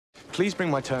please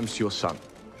bring my terms to your son.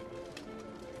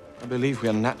 I believe we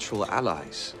are natural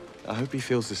allies. I hope he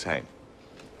feels the same.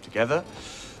 Together,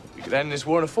 we could end this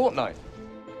war in a fortnight.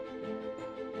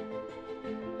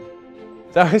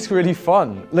 That was really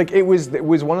fun. Like, it was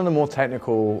one of the more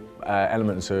technical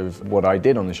elements of what I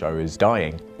did on the show is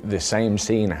dyeing. The same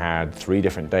scene had 3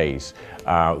 different days.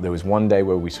 There was one day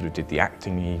where we sort of did the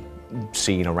acting-y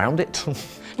scene around it.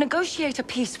 Negotiate a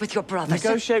peace with your brother.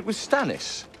 Negotiate with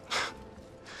Stannis.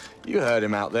 You heard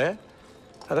him out there.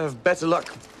 I'd have better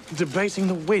luck debating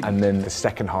the wind. And then the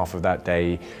second half of that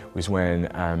day was when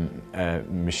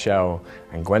Michelle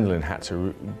and Gwendolyn had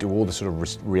to do all the sort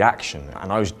of reaction,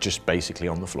 and I was just basically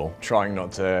on the floor, trying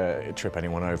not to trip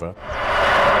anyone over.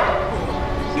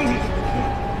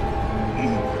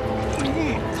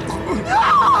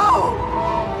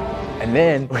 And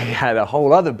then we had a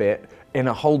whole other bit in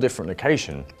a whole different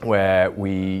location where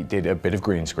we did a bit of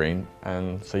green screen,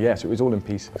 and so yes, it was all in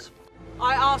pieces.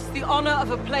 I ask the honor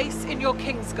of a place in your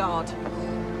Kingsguard.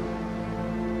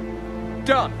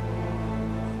 Done.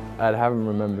 I'd have him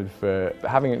remembered for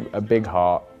having a big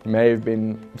heart, may have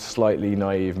been slightly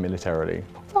naive militarily.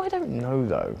 Although I don't know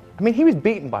though. I mean, he was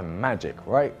beaten by magic,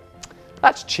 right?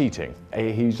 That's cheating.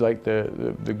 He's like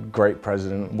the great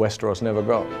president Westeros never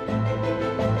got.